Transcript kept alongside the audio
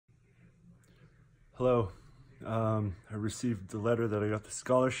Hello. I received the letter that I got the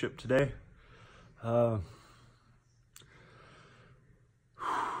scholarship today. It's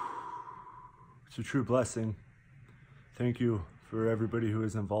a true blessing. Thank you for everybody who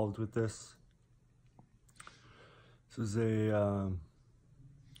is involved with this. This is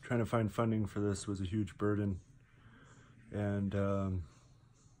trying to find funding for this was a huge burden. And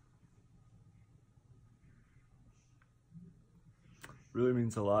really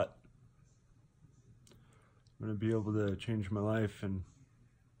means a lot. I'm going to be able to change my life and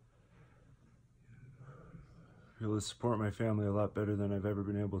be able to support my family a lot better than I've ever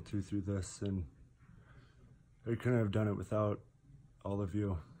been able to through this. And I couldn't have done it without all of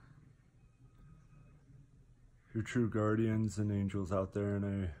you. You're true guardians and angels out there,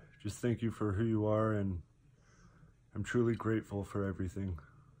 and I just thank you for who you are, and I'm truly grateful for everything.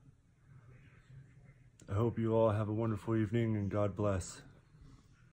 I hope you all have a wonderful evening, and God bless.